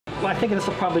well, I think this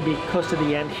will probably be close to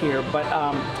the end here, but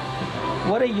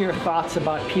what are your thoughts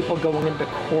about people going into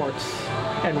courts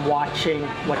and watching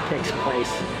what takes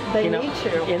place? They need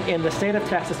to. In the state of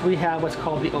Texas, we have what's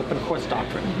called the open courts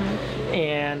doctrine.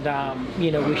 And,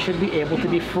 we should be able to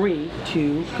be free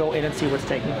to go in and see what's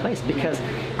taking place, because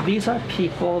these are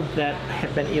people that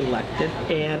have been elected,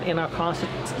 and in our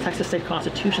Texas state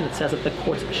constitution it says that the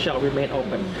courts shall remain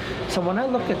open. So when I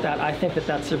look at that, I think that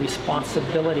that's a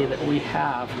responsibility that we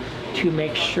have to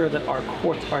make sure that our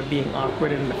courts are being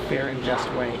operated in a fair and just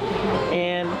way.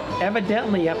 And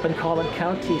evidently up in Collin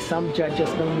County, some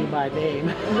judges know me by name.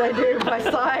 They do, by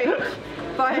sight.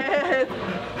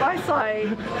 By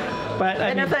sight. But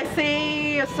if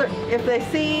they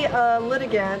see a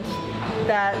litigant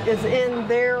that is in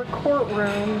their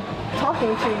courtroom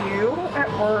talking to you,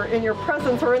 or in your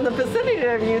presence, or in the vicinity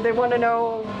of you, they want to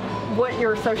know what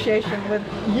your association with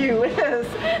you is.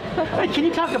 Can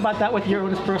you talk about that with your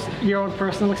own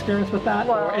personal experience with that,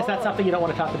 or is that something you don't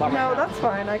want to talk about? No, right now? That's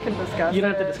fine. I can discuss. You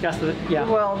don't have to discuss it. Yeah.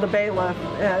 Well, the bailiff,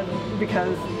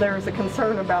 because there's a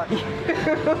concern about you.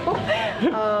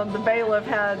 The bailiff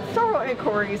had several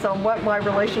inquiries on what my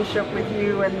relationship with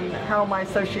you and how my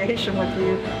association with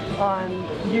you, on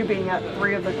you being at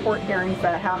 3 of the court hearings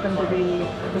that happened to be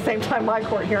the same time my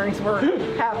court hearings were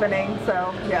happening.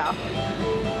 So yeah.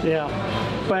 Yeah,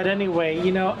 but anyway,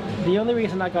 the only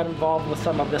reason I got involved with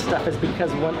some of this stuff is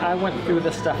because when I went through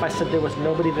this stuff, I said there was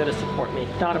nobody there to support me,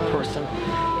 not a person.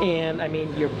 And I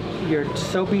mean, you're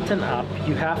so beaten up,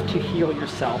 you have to heal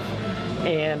yourself.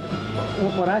 And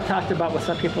what I talked about with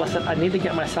some people, I said, I need to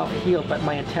get myself healed, but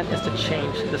my intent is to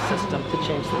change the system, to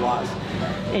change the laws.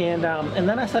 And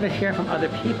then I started hearing from other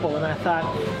people, and I thought,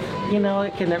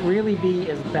 can it really be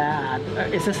as bad?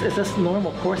 Is this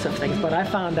normal course of things? But I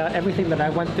found out everything that I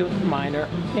went through minor,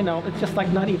 it's just like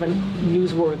not even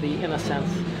newsworthy in a sense.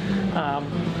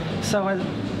 So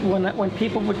when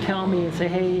people would tell me and say,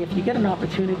 hey, if you get an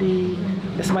opportunity,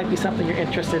 this might be something you're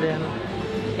interested in,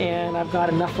 and I've got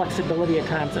enough flexibility at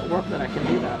times at work that I can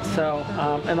do that. So,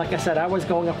 and like I said, I was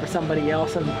going up for somebody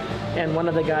else, and one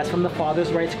of the guys from the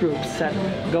Father's Rights group said,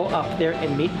 go up there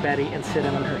and meet Betty and sit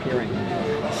in on her hearing.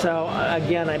 So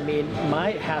again, I mean,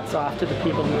 my hat's off to the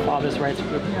people in the Father's Rights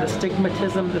group. The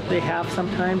stigmatism that they have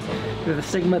sometimes, the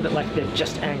stigma that like they're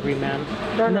just angry men.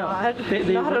 They're not.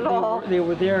 Not at all. They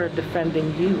were there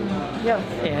defending you. Yes.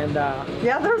 And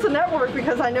yeah, there's a network,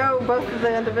 because I know both of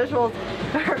the individuals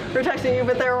are texting you,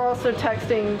 but they're also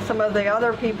texting some of the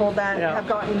other people that have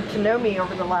gotten to know me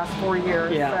over the last 4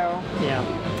 years. Yeah. So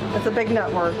yeah. It's a big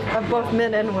network of both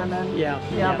men and women.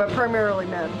 Yeah. But primarily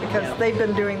men, because they've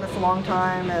been doing this a long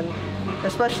time, and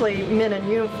especially men in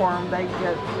uniform, they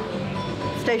get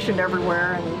stationed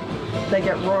everywhere and they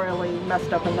get royally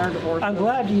messed up in their divorces. I'm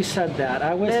glad you said that.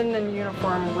 Men in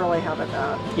uniform really have it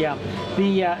bad. Yeah.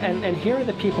 And here are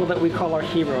the people that we call our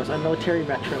heroes, our military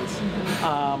veterans.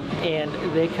 And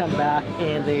they come back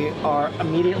and they are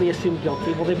immediately assumed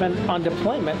guilty. Well, they've been on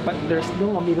deployment, but they're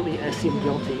still immediately assumed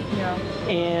guilty. Yeah.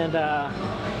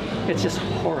 And it's just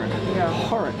horrid. Yeah.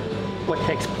 Horrid what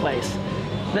takes place.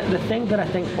 The thing that I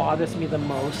think bothers me the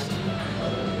most,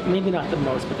 maybe not the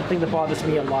most, but the thing that bothers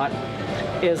me a lot,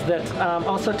 is that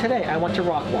also today I went to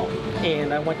Rockwall,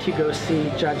 and I went to go see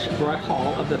Judge Brett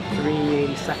Hall of the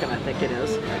 382nd, I think it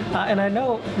is. And I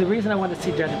know the reason I wanted to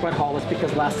see Judge Brett Hall is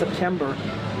because last September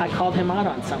I called him out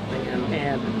on something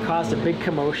and caused a big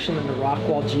commotion in the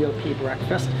Rockwall GOP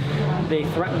breakfast. They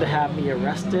threatened to have me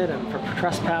arrested and for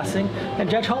trespassing, and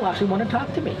Judge Hall actually wanted to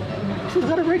talk to me. He's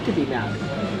got a right to be mad.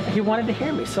 He wanted to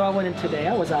hear me, so I went in today.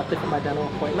 I was out there for my dental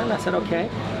appointment, and I said, okay,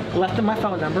 left him my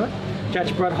phone number.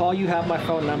 Judge Brett Hall, you have my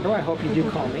phone number. I hope you do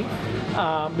call me,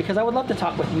 because I would love to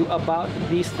talk with you about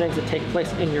these things that take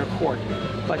place in your court.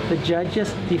 But the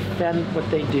judges defend what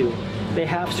they do. They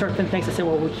have certain things that say,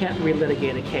 well, we can't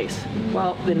relitigate a case.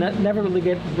 Well, they never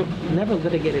litigated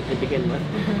to begin with.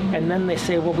 And then they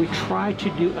say, well, we try to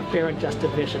do a fair and just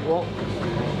division. Well,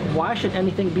 why should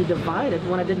anything be divided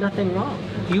when I did nothing wrong?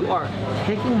 You are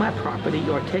taking my property,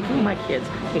 you are taking my kids,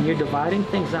 and you're dividing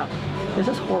things up. This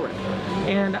is horrid.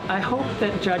 And I hope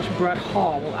that Judge Brett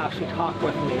Hall will actually talk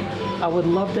with me. I would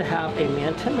love to have a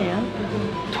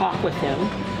man-to-man talk with him.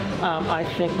 I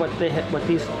think what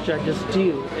these judges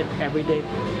do in everyday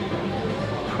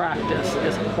practice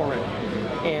is horrid.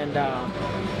 And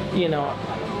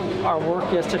our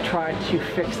work is to try to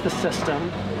fix the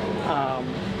system,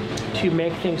 to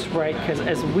make things right, because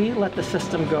as we let the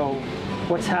system go,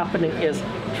 what's happening is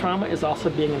trauma is also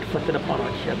being inflicted upon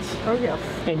our kids. Oh, yes.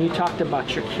 And you talked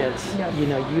about your kids. Yes.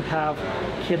 You have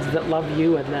kids that love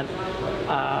you, and then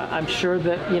I'm sure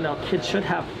that, kids should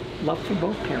have love for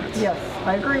both parents. Yes,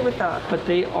 I agree with that. But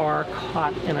they are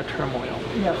caught in a turmoil.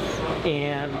 Yes.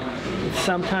 And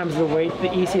sometimes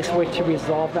the easiest way to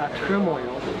resolve that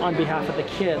turmoil on behalf of the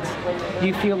kids,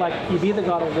 you feel like you've either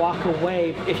got to walk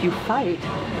away. If you fight,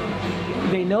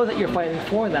 they know that you're fighting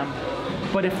for them.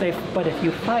 But if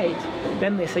you fight,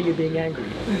 then they say you're being angry.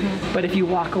 Mm-hmm. But if you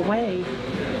walk away,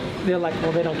 they're like,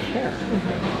 well, they don't care.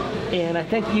 Mm-hmm. And I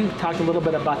think you talked a little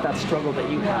bit about that struggle that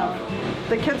you have.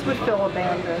 The kids would feel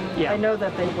abandoned. Yeah. I know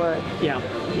that they would. Yeah,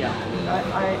 yeah.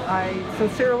 I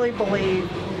sincerely believe,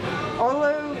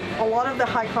 although a lot of the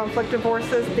high conflict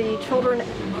divorces, the children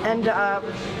end up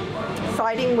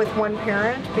siding with one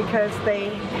parent because they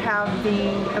have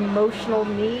the emotional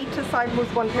need to side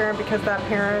with one parent because that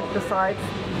parent decides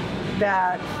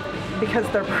that because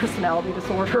their personality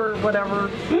disorder or whatever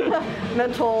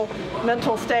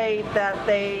mental state that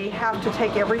they have to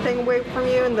take everything away from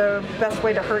you, and the best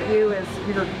way to hurt you is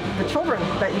the children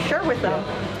that you share with them.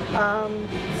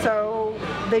 So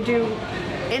they do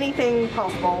anything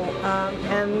possible,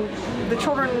 and the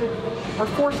children are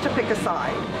forced to pick a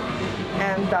side,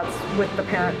 and that's with the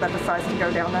parent that decides to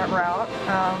go down that route.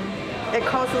 It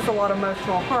causes a lot of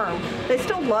emotional harm. They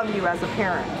still love you as a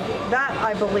parent. That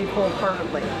I believe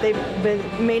wholeheartedly.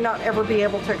 They may not ever be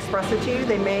able to express it to you.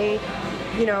 They may,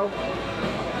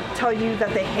 tell you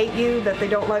that they hate you, that they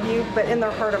don't love you, but in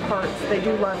their heart of hearts, they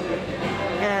do love you.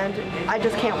 And I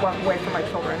just can't walk away from my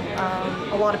children.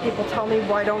 A lot of people tell me,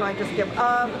 why don't I just give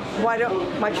up? Why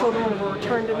don't my children will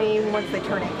return to me once they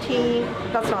turn 18?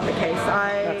 That's not the case.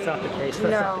 That's not the case.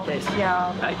 That's not the case.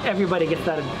 Yeah. Everybody gets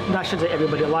that. I shouldn't say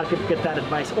everybody. A lot of people get that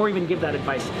advice, or even give that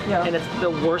advice. Yeah. And it's the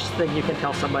worst thing you can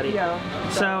tell somebody. Yeah.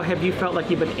 So have you felt like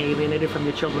you've been alienated from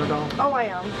your children at all? Oh, I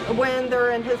am. When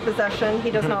they're in his possession,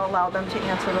 he does not allow them to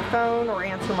answer the phone or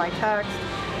answer my text.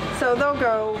 So they'll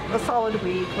go a solid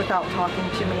week without talking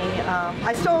to me.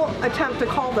 I still attempt to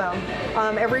call them.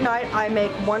 Every night I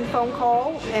make one phone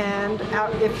call, and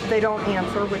if they don't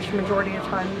answer, which majority of the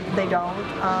time they don't,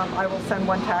 I will send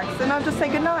one text and I'll just say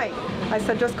good night. I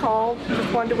said, just called,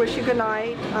 just wanted to wish you good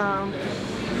night.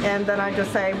 And then I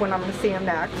just say when I'm going to see him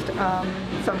next.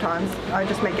 Sometimes I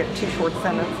just make it 2 short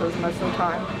sentences most of the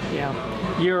time. Yeah.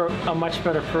 You're a much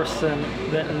better person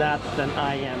than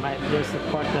I am. There's the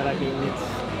part that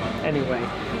anyway.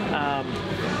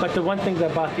 But the one thing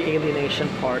about the alienation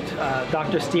part,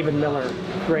 Dr. Stephen Miller,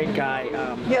 great guy.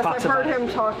 Yes, I've heard him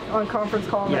talk on conference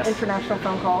calls and international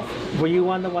phone calls. Were you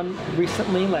on the one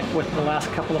recently, like within the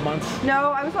last couple of months?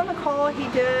 No, I was on the call he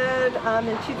did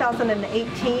in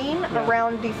 2018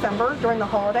 around December during the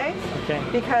holidays. Okay.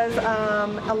 Because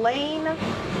Elaine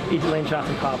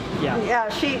Johnson Cobb. Yeah. Yeah,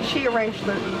 she arranged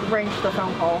the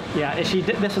phone call. Yeah, and she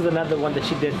did. This was another one that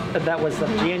she did. That was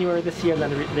January this year. And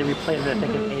then they replayed it, I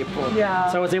think, in April. Yeah.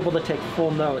 So I was able to take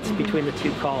full notes between the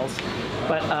 2 calls.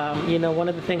 But one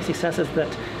of the things he says is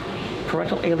that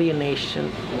parental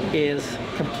alienation is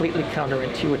completely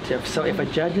counterintuitive. So if a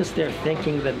judge is there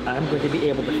thinking that I'm going to be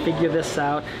able to figure this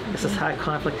out, this is high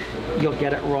conflict, you'll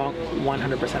get it wrong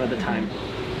 100% of the time.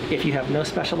 If you have no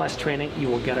specialized training, you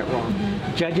will get it wrong.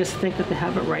 Judges think that they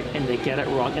have it right, and they get it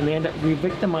wrong, and they end up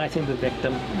re-victimizing the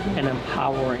victim and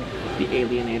empowering the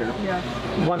alienator. Yeah.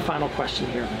 One final question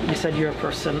here. You said you're a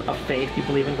person of faith. You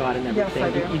believe in God and everything.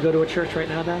 Yes, I do. You go to a church right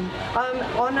now, then?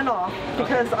 On and off,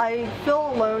 because I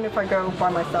feel alone if I go by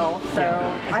myself. So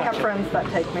I have friends that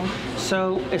take me.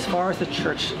 So as far as the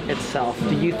church itself,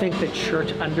 do you think the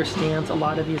church understands a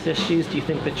lot of these issues? Do you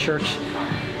think the church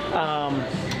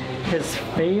has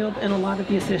failed in a lot of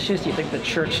these issues? Do you think the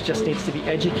church just needs to be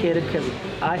educated? Because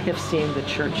I have seen the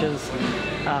churches,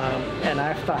 and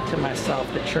I've thought to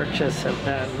myself, the churches have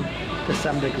been, to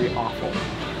some degree, awful.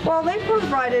 Well, they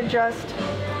provided just,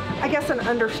 I guess, an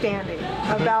understanding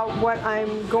about what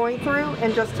I'm going through,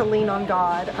 and just to lean on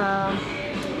God.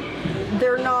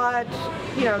 They're not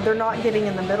getting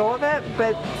in the middle of it,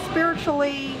 but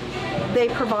spiritually, they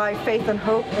provide faith and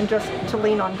hope, and just to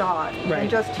lean on God, and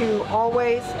just to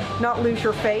always not lose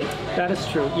your faith. That is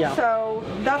true, yeah. So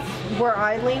that's where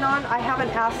I lean on. I haven't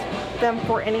asked them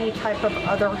for any type of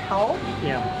other help,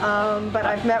 but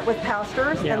I've met with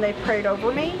pastors, and they prayed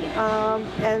over me,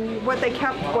 and what they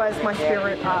kept was my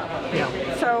spirit up.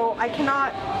 So I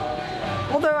cannot,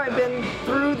 although I've been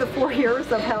through the 4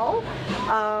 years of hell,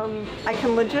 I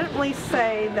can legitimately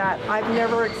say that I've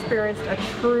never experienced a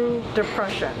true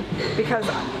depression, because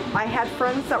I had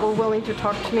friends that were willing to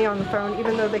talk to me on the phone,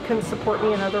 even though they couldn't support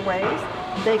me in other ways.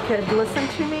 They could listen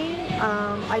to me.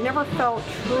 I never felt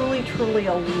truly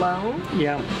alone,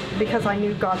 because I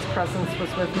knew God's presence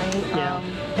was with me,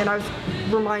 and I was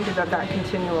reminded of that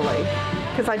continually,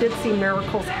 because I did see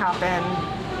miracles happen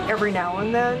every now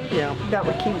and then that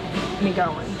would keep me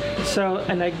going. So,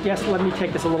 and I guess let me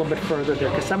take this a little bit further there,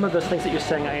 because some of those things that you're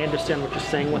saying, I understand what you're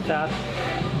saying with that.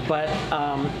 But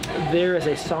there is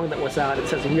a song that was out. It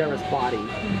says, "We are His body."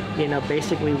 You know,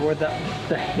 basically we're the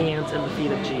hands and the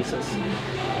feet of Jesus,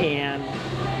 and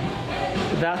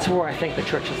that's where I think the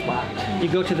church is lacked. You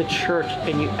go to the church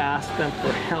and you ask them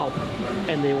for help,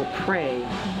 and they will pray,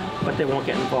 but they won't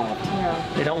get involved.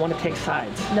 Yeah. They don't want to take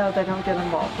sides. No, they don't get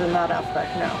involved in that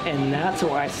aspect, no. And that's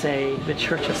where I say the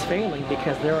church is failing,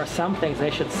 because there are some things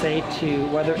they should say to,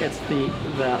 whether it's the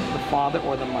father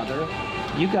or the mother.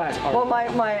 You guys are... Well,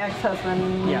 my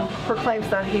ex-husband proclaims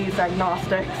that he's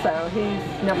agnostic, so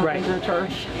he's never been to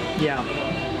church. Yeah,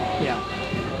 yeah.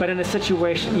 But in a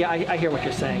situation, I hear what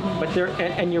you're saying. But there,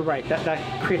 and you're right,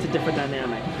 that creates a different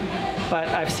dynamic. But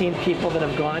I've seen people that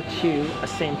have gone to a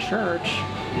same church,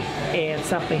 and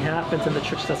something happens and the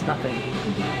church does nothing.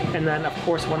 And then, of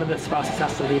course, one of the spouses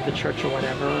has to leave the church or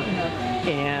whatever.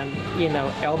 And, you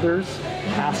know, elders,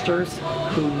 pastors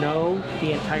who know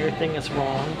the entire thing is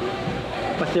wrong,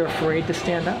 but they're afraid to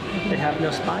stand up. They have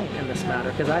no spine in this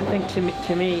matter. Because I think,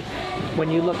 to me,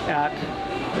 when you look at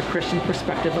the Christian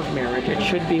perspective of marriage, it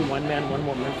should be one man, one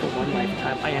woman for one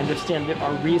lifetime. I understand there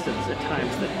are reasons at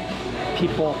times that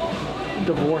people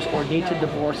divorce or need to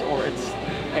divorce, or it's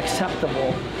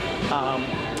acceptable.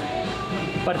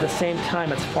 But at the same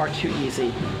time, it's far too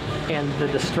easy. And the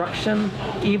destruction,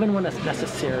 even when it's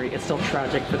necessary, it's still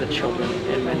tragic for the children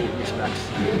in many respects.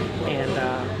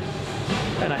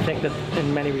 And I think that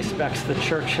in many respects, the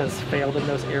church has failed in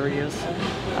those areas.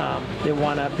 They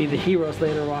want to be the heroes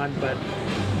later on, but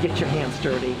get your hands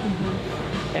dirty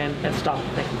and stop the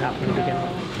thing from happening to begin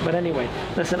with. But anyway,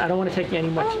 listen, I don't want to take any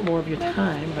much more of your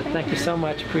time, but thank you so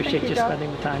much. Appreciate you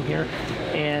spending the time here.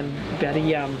 And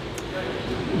Betty,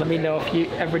 let me know if you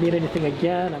ever need anything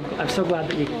again. I'm so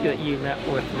glad that you met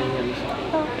with me. And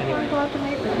anyway. I'm glad to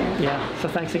meet with you. Yeah, so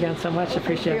thanks again so much.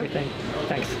 Appreciate everything.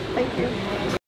 Thanks. Thank you.